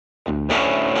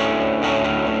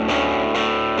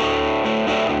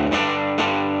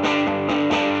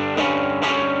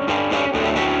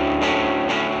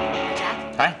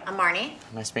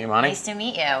Nice to meet you, Monty. Nice to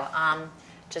meet you.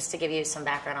 Just to give you some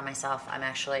background on myself, I'm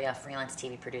actually a freelance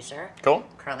TV producer. Cool.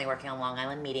 Currently working on Long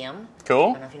Island Medium. Cool.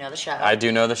 I don't know if you know the show. I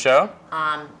do know the show.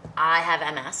 I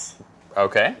have MS.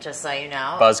 Okay. Just so you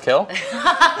know. Buzzkill.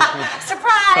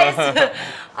 Surprise!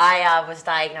 I was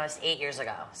diagnosed 8 years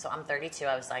ago. So I'm 32.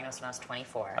 I was diagnosed when I was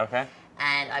 24. Okay.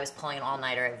 And I was pulling an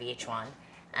all-nighter at VH1.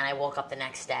 And I woke up the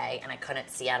next day and I couldn't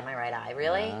see out of my right eye,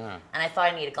 really. And I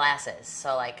thought I needed glasses.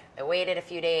 So like I waited a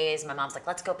few days. My mom's like,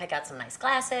 let's go pick out some nice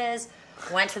glasses.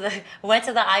 Went to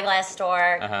the eyeglass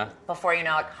store. Before you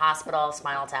know it, hospital,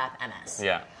 spinal tap, MS.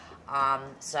 Yeah.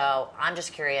 So I'm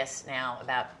just curious now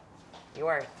about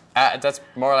your... That's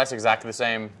more or less exactly the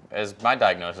same as my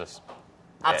diagnosis.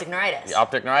 Optic neuritis.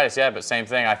 Optic neuritis, yeah, but same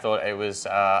thing. I thought it was,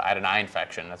 I had an eye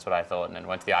infection. That's what I thought. And then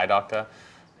went to the eye doctor.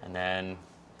 And then...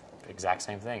 exact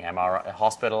same thing. MRI,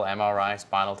 hospital, MRI,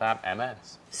 spinal tap,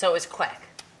 MS. So it was quick.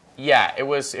 Yeah, it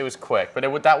was quick,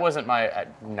 but that wasn't my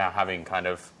now having kind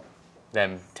of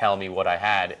them tell me what I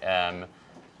had.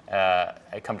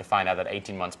 I come to find out that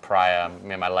 18 months prior,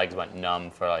 my legs went numb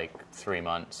for like 3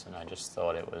 months, and I just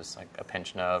thought it was like a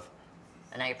pinched nerve.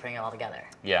 And now you're putting it all together.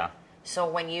 Yeah. So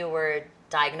when you were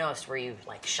diagnosed, were you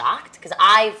like shocked? Because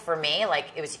for me, like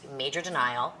it was major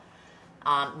denial.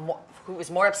 Who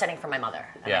was more upsetting for my mother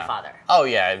and my father. Oh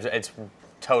yeah, it's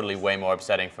totally way more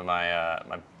upsetting for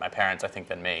my parents, I think,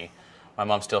 than me. My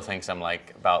mom still thinks I'm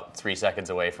like about 3 seconds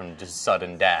away from just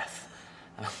sudden death.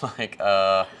 And I'm like,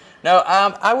 no,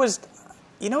 I was,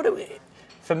 you know what,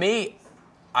 for me,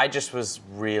 I just was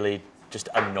really just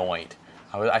annoyed.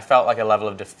 I felt like a level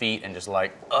of defeat and just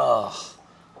like, ugh.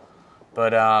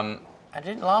 But I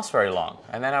didn't last very long.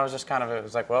 And then I was just kind of, it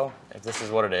was like, well, if this is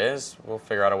what it is, we'll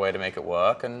figure out a way to make it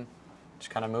work and just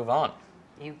kind of move on.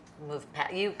 You moved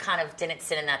past, you kind of didn't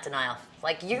sit in that denial.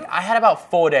 Like you... I had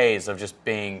about 4 days of just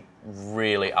being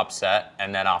really upset.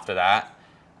 And then after that,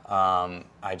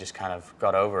 I just kind of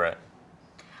got over it.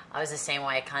 I was the same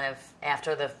way. Kind of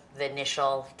after the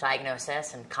initial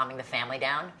diagnosis and calming the family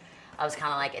down, I was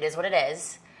kind of like, it is what it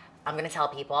is. I'm going to tell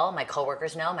people, my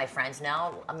coworkers know, my friends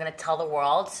know. I'm going to tell the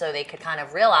world so they could kind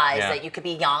of realize that you could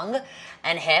be young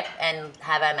and hip and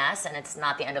have MS and it's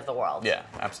not the end of the world. Yeah,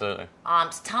 absolutely.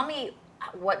 So tell me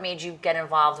what made you get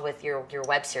involved with your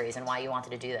web series and why you wanted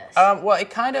to do this. Well,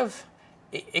 it kind of,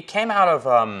 it came out of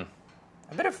a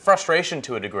bit of frustration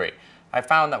to a degree. I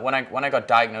found that when I got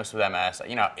diagnosed with MS,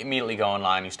 you know, immediately go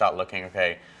online, you start looking,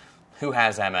 okay, who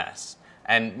has MS?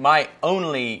 And my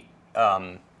only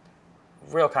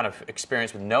real kind of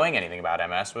experience with knowing anything about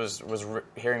MS was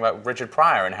hearing about Richard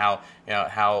Pryor and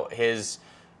how his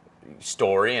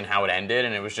story and how it ended,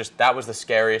 and it was just, that was the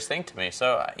scariest thing to me.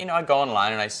 So I go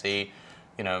online and I see,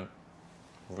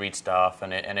 read stuff,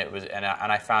 and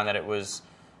I found that it was,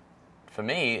 for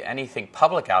me, anything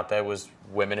public out there was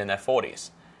women in their 40s,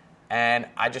 and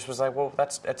I just was like, well,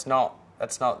 that's not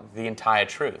the entire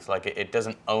truth. Like it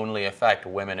doesn't only affect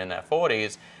women in their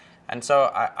 40s, and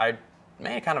so I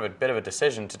made kind of a bit of a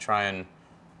decision to try and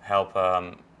help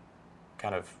I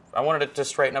wanted to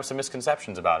straighten up some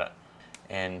misconceptions about it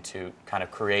and to kind of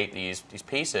create these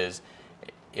pieces.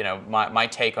 My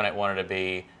take on it wanted to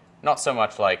be not so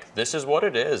much like, this is what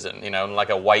it is, and like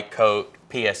a white coat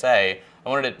PSA. I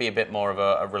wanted it to be a bit more of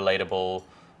a relatable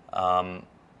kind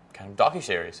of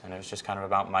docuseries, and it was just kind of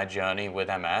about my journey with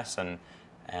MS and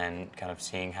kind of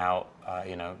seeing how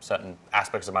certain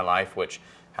aspects of my life which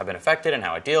have been affected and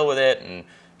how I deal with it, and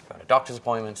going to doctor's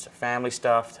appointments, to family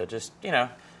stuff, to just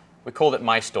we called it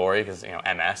My Story because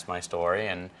MS, my story,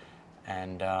 and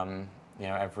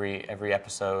every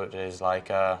episode is like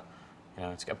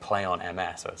it's a play on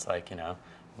MS, so it's like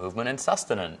movement and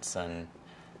sustenance and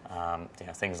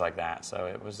things like that. So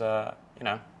it was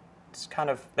it's kind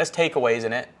of, there's takeaways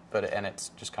in it, and it's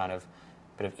just kind of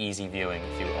a bit of easy viewing,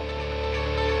 if you will.